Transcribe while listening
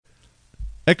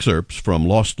Excerpts from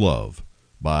Lost Love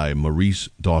by Maurice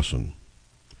Dawson.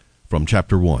 From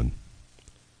Chapter 1.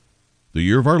 The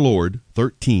year of our Lord,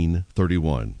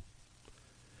 1331.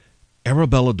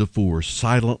 Arabella Dufour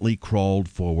silently crawled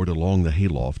forward along the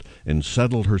hayloft and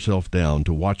settled herself down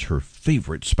to watch her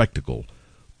favorite spectacle,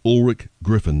 Ulrich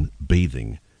Griffin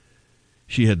bathing.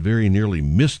 She had very nearly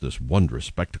missed this wondrous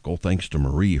spectacle thanks to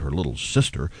Marie, her little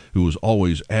sister, who was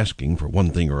always asking for one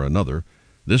thing or another,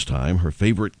 this time her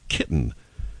favorite kitten.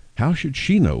 How should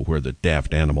she know where the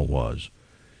daft animal was?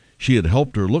 She had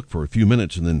helped her look for a few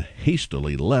minutes and then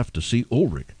hastily left to see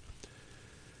Ulrich.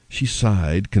 She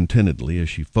sighed contentedly as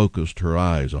she focused her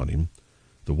eyes on him.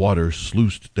 The water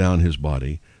sluiced down his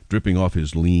body, dripping off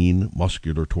his lean,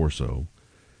 muscular torso.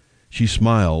 She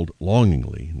smiled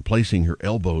longingly and, placing her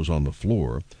elbows on the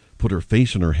floor, put her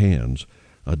face in her hands,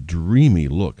 a dreamy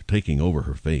look taking over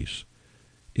her face.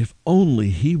 If only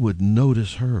he would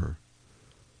notice her.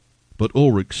 But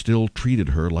Ulrich still treated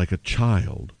her like a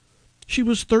child. She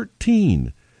was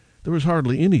 13. There was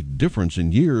hardly any difference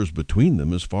in years between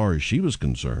them as far as she was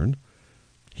concerned.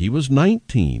 He was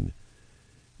 19.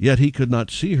 Yet he could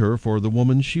not see her for the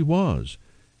woman she was.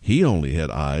 He only had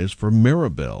eyes for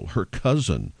Maribel, her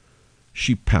cousin.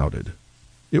 She pouted.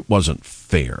 It wasn't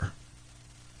fair.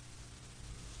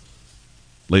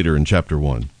 Later in Chapter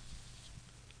 1.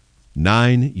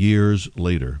 9 years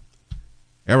later.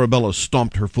 Arabella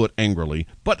stomped her foot angrily.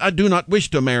 "But I do not wish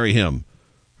to marry him."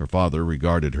 Her father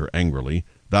regarded her angrily.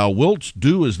 "Thou wilt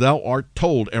do as thou art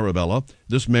told, Arabella.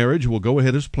 This marriage will go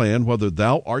ahead as planned, whether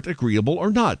thou art agreeable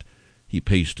or not." He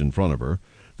paced in front of her.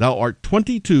 "Thou art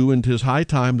 22, and 'tis high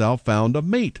time thou found a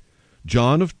mate.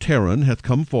 John of Terran hath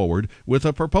come forward with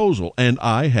a proposal, and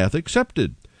I hath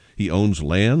accepted. He owns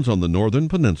lands on the northern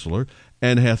peninsula,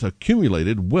 and hath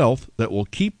accumulated wealth that will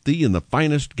keep thee in the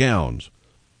finest gowns."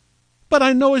 "But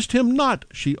I knowest him not,"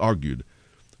 she argued.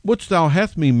 "Wouldst thou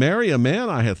have me marry a man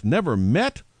I hath never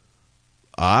met?"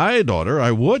 "Aye, daughter,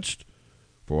 I wouldst,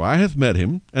 for I hath met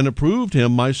him, and approved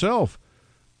him myself.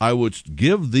 I wouldst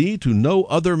give thee to no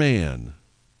other man."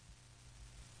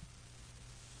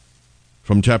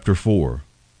 From Chapter 4.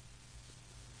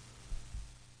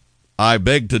 "I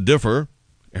beg to differ."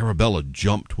 Arabella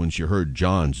jumped when she heard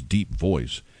John's deep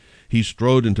voice. He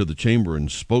strode into the chamber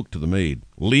and spoke to the maid.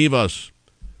 "Leave us."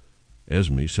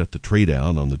 Esme set the tray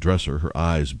down on the dresser, her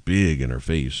eyes big in her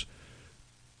face.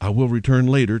 "I will return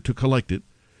later to collect it."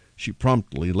 She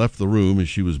promptly left the room as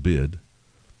she was bid.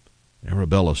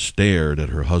 Arabella stared at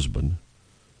her husband.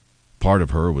 Part of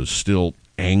her was still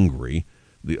angry,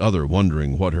 the other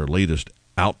wondering what her latest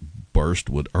outburst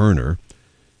would earn her.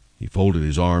 He folded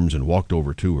his arms and walked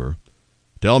over to her.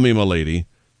 "Tell me, my lady,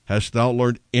 hast thou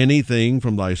learned anything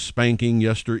from thy spanking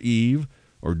yester eve,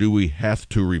 or do we hath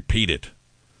to repeat it?"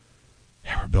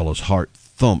 Arabella's heart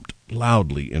thumped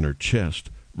loudly in her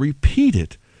chest. Repeat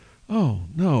it? Oh,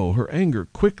 no. Her anger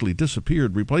quickly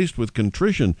disappeared, replaced with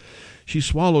contrition. She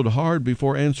swallowed hard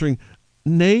before answering,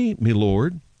 "Nay, my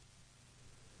lord."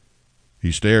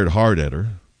 He stared hard at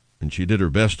her, and she did her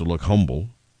best to look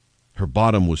humble. Her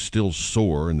bottom was still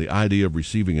sore, and the idea of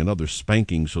receiving another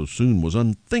spanking so soon was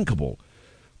unthinkable.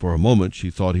 For a moment she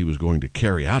thought he was going to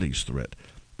carry out his threat,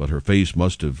 but her face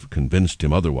must have convinced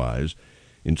him otherwise.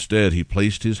 Instead, he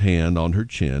placed his hand on her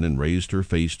chin and raised her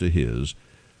face to his.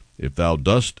 "If thou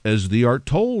dost as thee art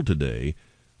told today,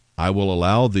 I will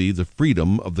allow thee the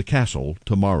freedom of the castle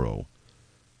tomorrow.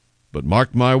 But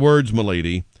mark my words, my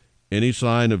lady, any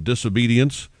sign of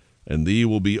disobedience, and thee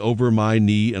will be over my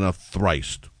knee in a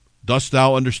thrice. Dost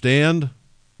thou understand?"